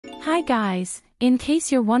Hi guys, in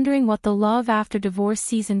case you're wondering what the Love After Divorce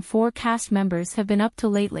Season 4 cast members have been up to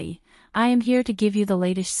lately, I am here to give you the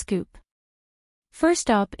latest scoop.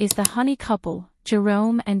 First up is the honey couple,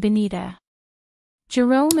 Jerome and Benita.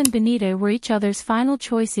 Jerome and Benita were each other's final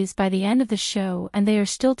choices by the end of the show, and they are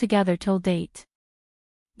still together till date.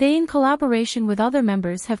 They, in collaboration with other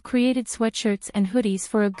members, have created sweatshirts and hoodies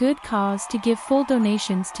for a good cause to give full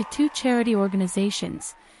donations to two charity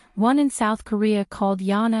organizations, one in South Korea called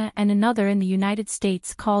Yana and another in the United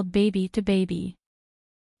States called Baby to Baby.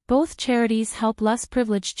 Both charities help less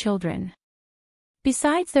privileged children.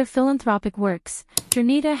 Besides their philanthropic works,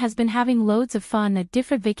 Jenita has been having loads of fun at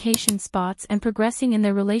different vacation spots and progressing in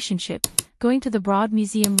their relationship, going to the Broad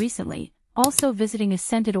Museum recently, also visiting a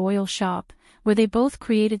scented oil shop, where they both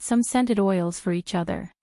created some scented oils for each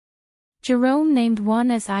other. Jerome named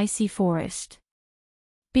one as Icy Forest.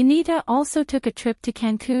 Benita also took a trip to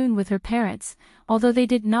Cancun with her parents. Although they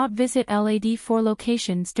did not visit LAD4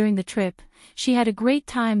 locations during the trip, she had a great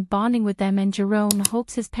time bonding with them, and Jerome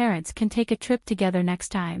hopes his parents can take a trip together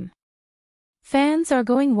next time. Fans are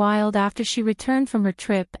going wild after she returned from her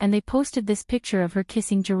trip, and they posted this picture of her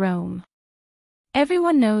kissing Jerome.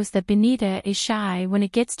 Everyone knows that Benita is shy when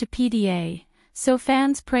it gets to PDA, so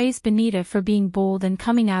fans praise Benita for being bold and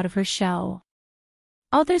coming out of her shell.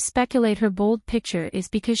 Others speculate her bold picture is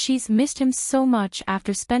because she's missed him so much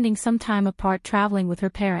after spending some time apart traveling with her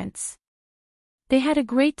parents. They had a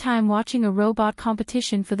great time watching a robot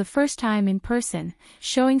competition for the first time in person,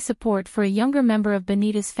 showing support for a younger member of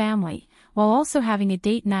Benita's family, while also having a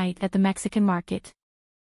date night at the Mexican market.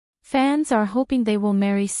 Fans are hoping they will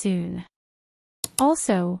marry soon.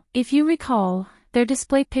 Also, if you recall, their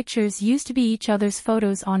display pictures used to be each other's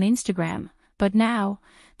photos on Instagram, but now,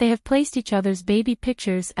 they have placed each other's baby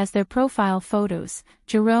pictures as their profile photos.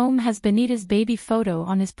 Jerome has Benita's baby photo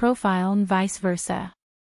on his profile and vice versa.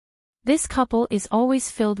 This couple is always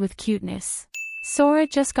filled with cuteness. Sora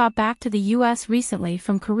just got back to the US recently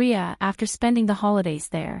from Korea after spending the holidays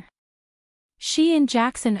there. She and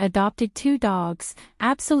Jackson adopted two dogs,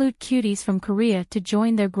 absolute cuties from Korea, to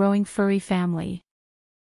join their growing furry family.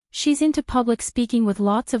 She's into public speaking with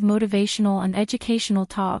lots of motivational and educational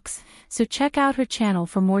talks, so check out her channel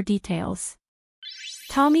for more details.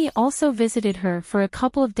 Tommy also visited her for a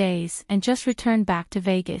couple of days and just returned back to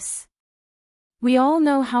Vegas. We all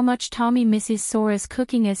know how much Tommy misses Sora's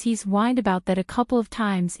cooking, as he's whined about that a couple of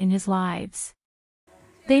times in his lives.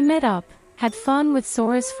 They met up, had fun with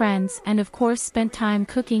Sora's friends, and of course spent time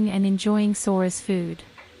cooking and enjoying Sora's food.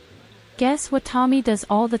 Guess what Tommy does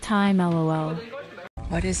all the time, lol.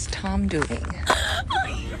 What is Tom doing?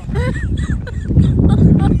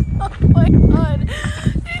 Oh my god!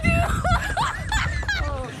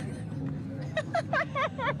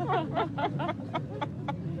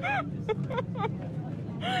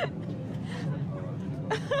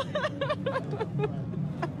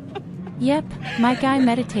 Yep, my guy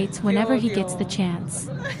meditates whenever he gets the chance.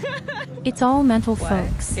 It's all mental,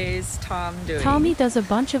 folks. What is Tom doing? Tommy does a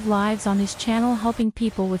bunch of lives on his channel helping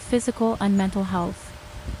people with physical and mental health.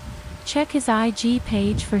 Check his IG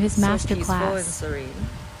page for his masterclass.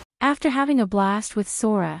 After having a blast with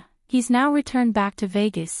Sora, he's now returned back to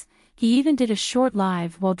Vegas. He even did a short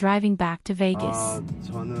live while driving back to Vegas.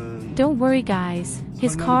 Don't worry guys,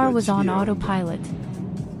 his car was on autopilot.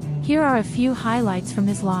 Here are a few highlights from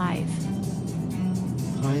his live.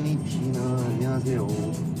 Tiny Tina, 안녕하세요.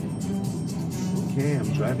 Okay,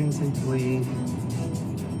 I'm driving safely.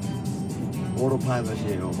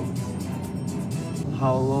 Autopilot이에요.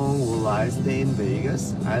 How long will I stay in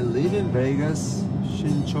Vegas? I live in Vegas.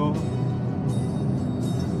 신초.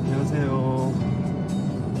 안녕하세요.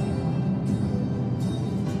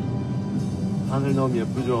 하늘 너무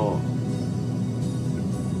예쁘죠?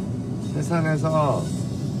 세상에서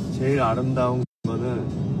제일 아름다운 거는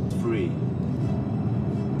free.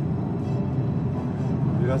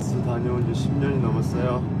 베가스 다녀온 지 10년이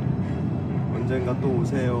넘었어요. 언젠가 또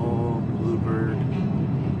오세요. Bluebird.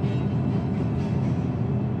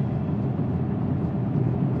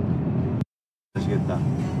 아시겠다.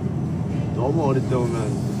 너무 어릴 때 오면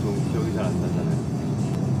보통 기억이 잘 안 나잖아요.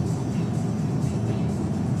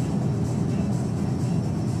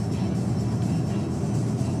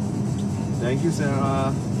 Thank you,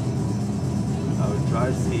 Sarah. I will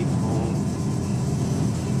drive safe home.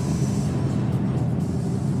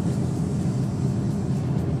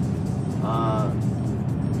 아,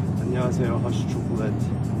 안녕하세요. 허쉬 초콜릿.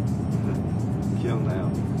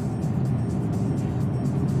 기억나요?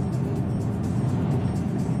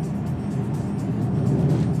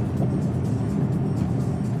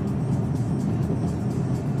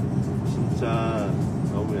 진짜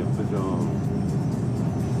너무 예쁘죠?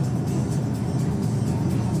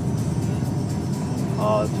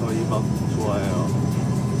 저 음악 좋아해요.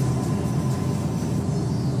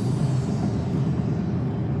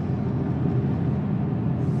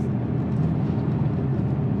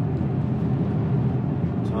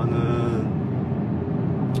 저는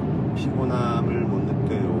피곤함을 못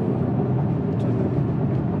느껴요. 저는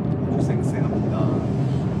아주 쌩쌩합니다.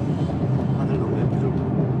 하늘 너무 예쁘죠?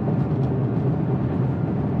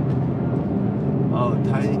 Oh,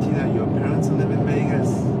 Tiny Tina, your parents live in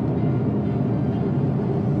Vegas.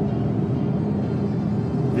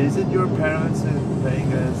 Visit your parents in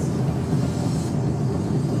Vegas.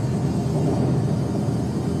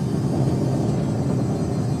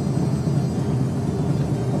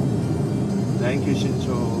 Thank you,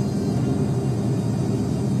 신초.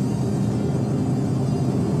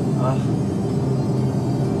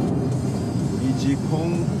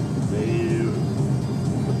 이지콩 매일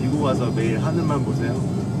미국 와서 매일 하늘만 보세요.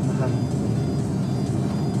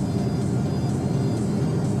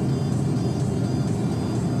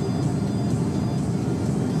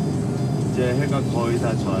 이제 해가 거의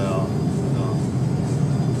다 져요.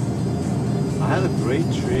 I had a great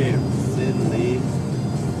trip, Sydney.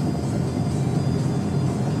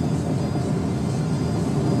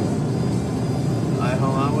 I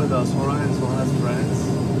hung out with Sora and Tom's friends.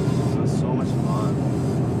 It was so much fun.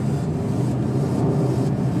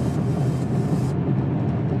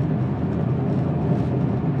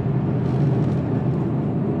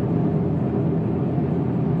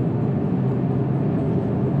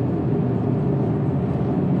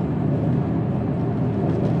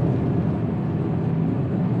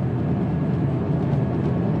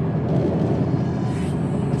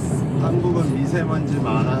 한국은 미세먼지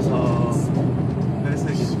많아서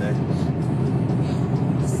회색인데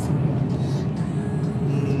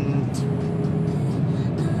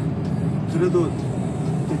그래도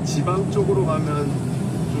지방 쪽으로 가면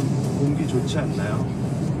좀 공기 좋지 않나요?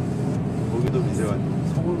 거기도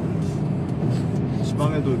미세먼지, 서울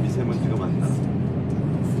지방에도 미세먼지가 많나?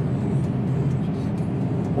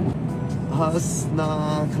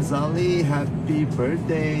 Hasna Kazali, happy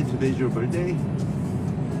birthday. Today's your birthday.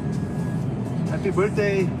 Happy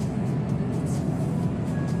birthday.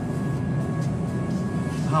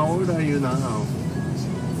 How old are you now?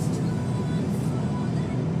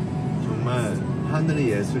 정말 하늘이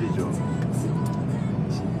예술이죠.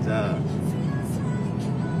 진짜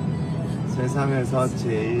세상에서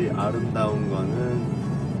제일 아름다운 거는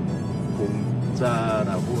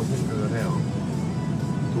공짜라고 생각을 해요.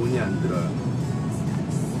 돈이 안 들어요.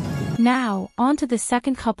 Now, on to the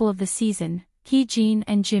second couple of the season, Heejin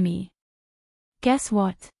and Jimi. Guess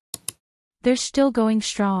what? They're still going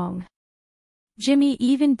strong. Jimi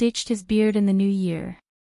even ditched his beard in the new year.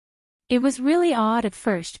 It was really odd at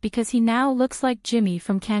first because he now looks like Jimmy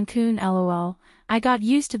from Cancun. LOL, I got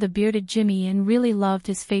used to the bearded Jimmy and really loved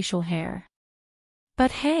his facial hair.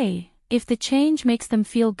 But hey, if the change makes them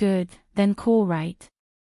feel good, then cool, right?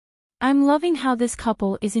 I'm loving how this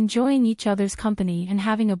couple is enjoying each other's company and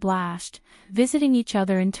having a blast, visiting each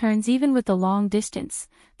other in turns. Even with the long distance,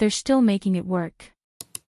 they're still making it work.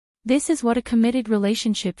 This is what a committed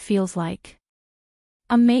relationship feels like.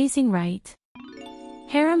 Amazing, right?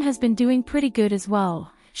 Harim has been doing pretty good as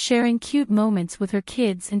well, sharing cute moments with her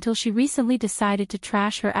kids until she recently decided to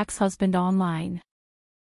trash her ex-husband online.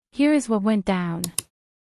 Here is what went down.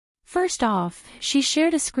 First off, she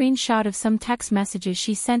shared a screenshot of some text messages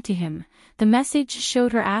she sent to him. The message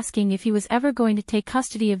showed her asking if he was ever going to take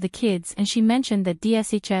custody of the kids, and she mentioned that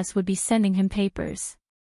DSHS would be sending him papers.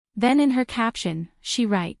 Then in her caption, she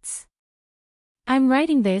writes, "I'm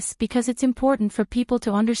writing this because it's important for people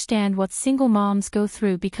to understand what single moms go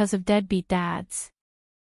through because of deadbeat dads.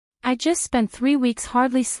 I just spent 3 weeks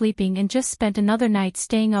hardly sleeping and just spent another night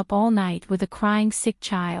staying up all night with a crying sick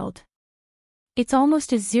child. It's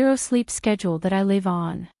almost a zero sleep schedule that I live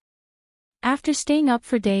on. After staying up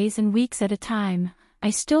for days and weeks at a time, I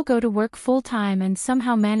still go to work full-time and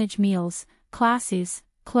somehow manage meals, classes,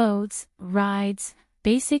 clothes, rides,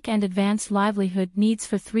 basic and advanced livelihood needs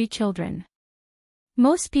for 3 children.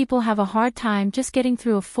 Most people have a hard time just getting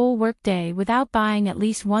through a full workday without buying at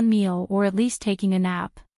least one meal or at least taking a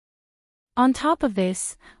nap. On top of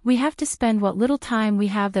this, we have to spend what little time we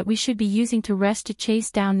have that we should be using to rest to chase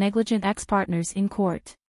down negligent ex-partners in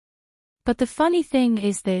court. But the funny thing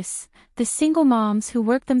is this, the single moms who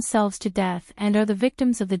work themselves to death and are the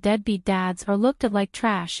victims of the deadbeat dads are looked at like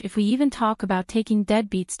trash if we even talk about taking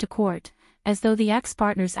deadbeats to court, as though the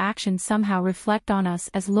ex-partner's actions somehow reflect on us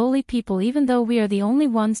as lowly people even though we are the only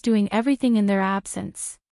ones doing everything in their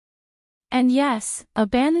absence. And yes,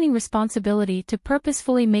 abandoning responsibility to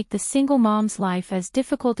purposefully make the single mom's life as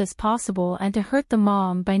difficult as possible and to hurt the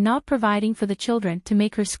mom by not providing for the children to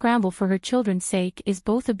make her scramble for her children's sake is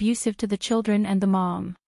both abusive to the children and the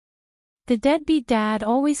mom. The deadbeat dad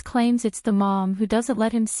always claims it's the mom who doesn't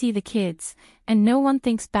let him see the kids, and no one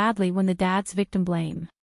thinks badly when the dad's victim blame.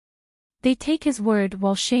 They take his word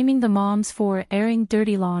while shaming the moms for airing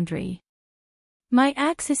dirty laundry. My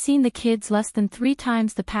ex has seen the kids less than 3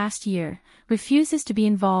 times the past year, refuses to be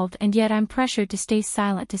involved, and yet I'm pressured to stay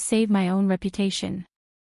silent to save my own reputation.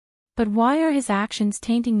 But why are his actions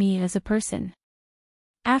tainting me as a person?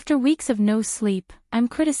 After weeks of no sleep, I'm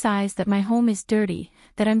criticized that my home is dirty,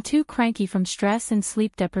 that I'm too cranky from stress and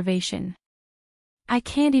sleep deprivation. I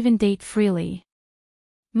can't even date freely.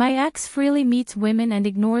 My ex freely meets women and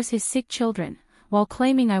ignores his sick children, while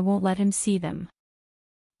claiming I won't let him see them.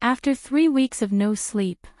 After 3 weeks of no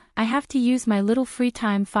sleep, I have to use my little free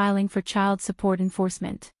time filing for child support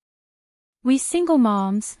enforcement. We single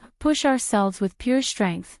moms push ourselves with pure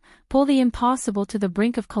strength, pull the impossible to the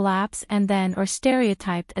brink of collapse, and then are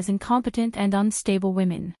stereotyped as incompetent and unstable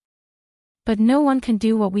women. But no one can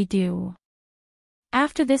do what we do.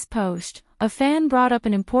 After this post, a fan brought up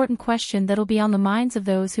an important question that'll be on the minds of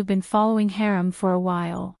those who've been following Harim for a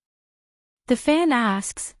while. The fan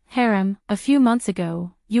asks, Harim, a few months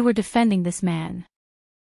ago, you were defending this man.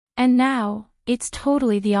 And now, it's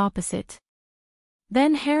totally the opposite.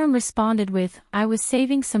 Then Harim responded with, I was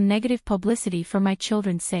saving some negative publicity for my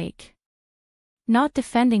children's sake. Not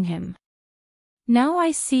defending him. Now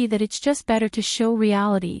I see that it's just better to show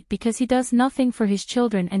reality because he does nothing for his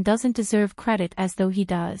children and doesn't deserve credit as though he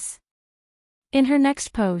does. In her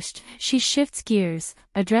next post, she shifts gears,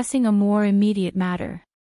 addressing a more immediate matter.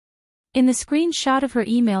 In the screenshot of her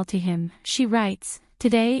email to him, she writes,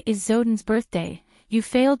 Today is Zoden's birthday, you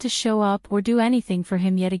failed to show up or do anything for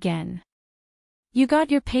him yet again. You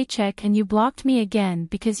got your paycheck and you blocked me again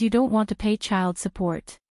because you don't want to pay child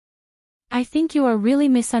support. I think you are really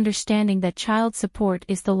misunderstanding that child support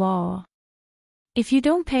is the law. If you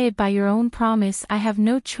don't pay it by your own promise, I have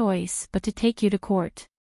no choice but to take you to court.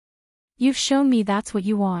 You've shown me that's what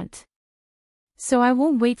you want. So I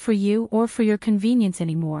won't wait for you or for your convenience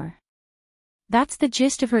anymore. That's the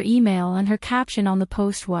gist of her email, and her caption on the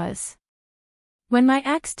post was, When my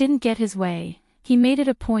ex didn't get his way, he made it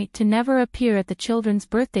a point to never appear at the children's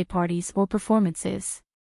birthday parties or performances.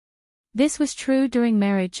 This was true during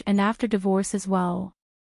marriage and after divorce as well.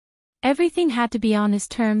 Everything had to be on his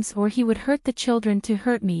terms or he would hurt the children to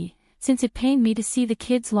hurt me, since it pained me to see the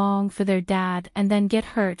kids long for their dad and then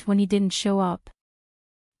get hurt when he didn't show up.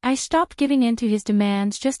 I stopped giving in to his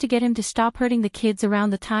demands just to get him to stop hurting the kids around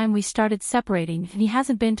the time we started separating, and he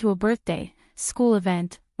hasn't been to a birthday, school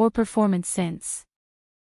event, or performance since.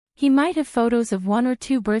 He might have photos of 1 or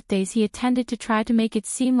 2 birthdays he attended to try to make it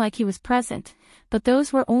seem like he was present, but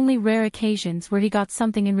those were only rare occasions where he got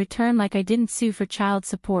something in return, like I didn't sue for child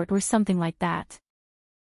support or something like that.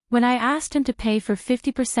 When I asked him to pay for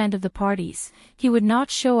 50% of the parties, he would not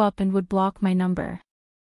show up and would block my number.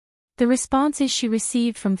 The responses she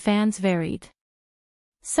received from fans varied.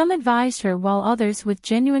 Some advised her while others with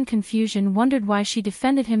genuine confusion wondered why she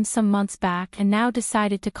defended him some months back and now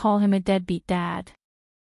decided to call him a deadbeat dad.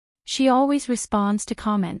 She always responds to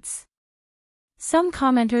comments. Some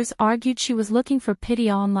commenters argued she was looking for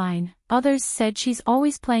pity online, others said she's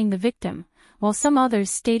always playing the victim, while some others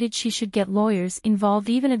stated she should get lawyers involved,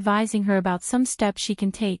 even advising her about some steps she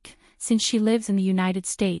can take, since she lives in the United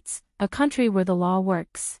States, a country where the law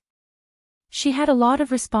works. She had a lot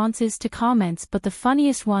of responses to comments, but the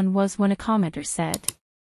funniest one was when a commenter said,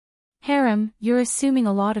 Harim, you're assuming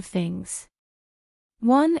a lot of things.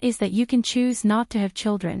 One is that you can choose not to have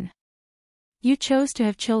children. You chose to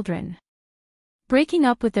have children. Breaking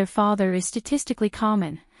up with their father is statistically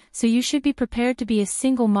common, so you should be prepared to be a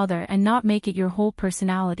single mother and not make it your whole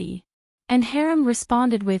personality. And Harim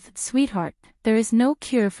responded with, Sweetheart, there is no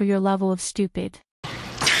cure for your level of stupid.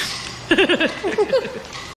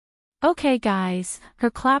 Okay guys, her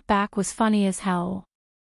clapback was funny as hell.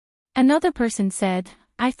 Another person said,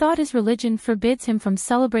 I thought his religion forbids him from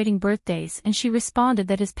celebrating birthdays, and she responded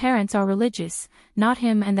that his parents are religious, not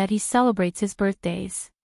him, and that he celebrates his birthdays.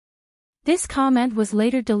 This comment was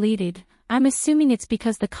later deleted. I'm assuming it's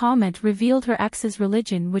because the comment revealed her ex's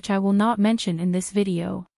religion, which I will not mention in this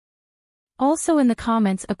video. Also in the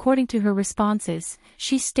comments, according to her responses,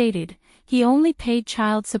 she stated, he only paid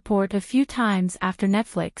child support a few times after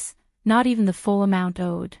Netflix, not even the full amount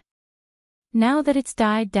owed. Now that it's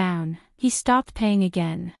died down, he stopped paying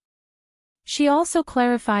again. She also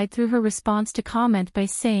clarified through her response to comment by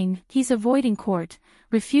saying, he's avoiding court,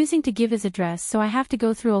 refusing to give his address, so I have to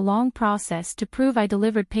go through a long process to prove I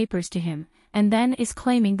delivered papers to him, and then is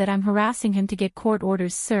claiming that I'm harassing him to get court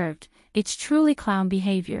orders served. It's truly clown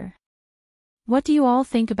behavior. What do you all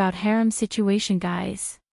think about Harim's situation,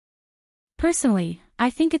 guys? Personally, I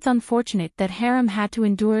think it's unfortunate that Harim had to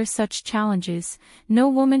endure such challenges. No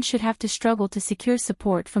woman should have to struggle to secure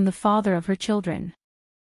support from the father of her children.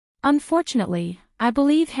 Unfortunately, I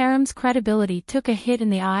believe Harim's credibility took a hit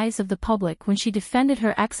in the eyes of the public when she defended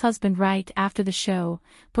her ex-husband right after the show,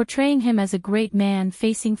 portraying him as a great man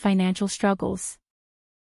facing financial struggles.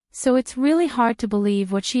 So it's really hard to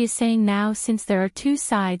believe what she is saying now, since there are two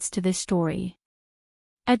sides to this story.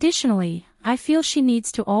 Additionally, I feel she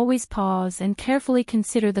needs to always pause and carefully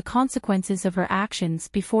consider the consequences of her actions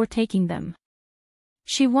before taking them.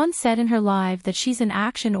 She once said in her live that she's an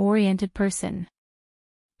action-oriented person.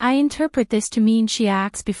 I interpret this to mean she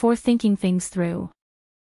acts before thinking things through.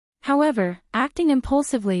 However, acting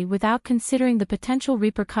impulsively without considering the potential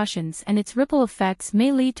repercussions and its ripple effects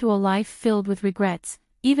may lead to a life filled with regrets,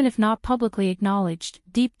 even if not publicly acknowledged.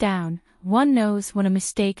 Deep down, one knows when a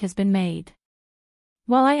mistake has been made.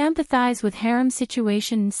 While I empathize with Harim's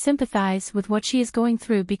situation and sympathize with what she is going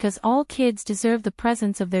through, because all kids deserve the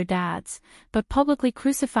presence of their dads, but publicly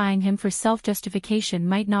crucifying him for self-justification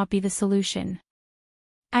might not be the solution.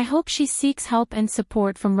 I hope she seeks help and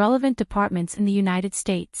support from relevant departments in the United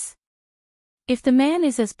States. If the man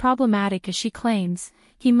is as problematic as she claims,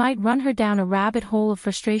 he might run her down a rabbit hole of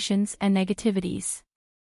frustrations and negativities.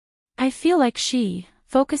 I feel like she,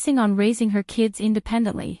 focusing on raising her kids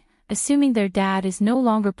independently, assuming their dad is no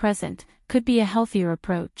longer present, could be a healthier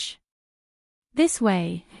approach. This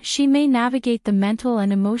way, she may navigate the mental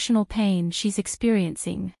and emotional pain she's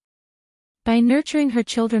experiencing. By nurturing her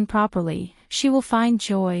children properly, she will find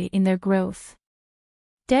joy in their growth.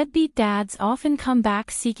 Deadbeat dads often come back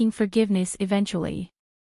seeking forgiveness eventually.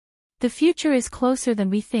 The future is closer than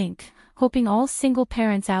we think, hoping all single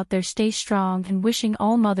parents out there stay strong and wishing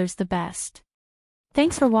all mothers the best.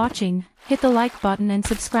 Thanks for watching. Hit the like button and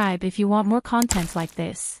subscribe if you want more content like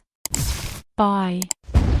this. Bye.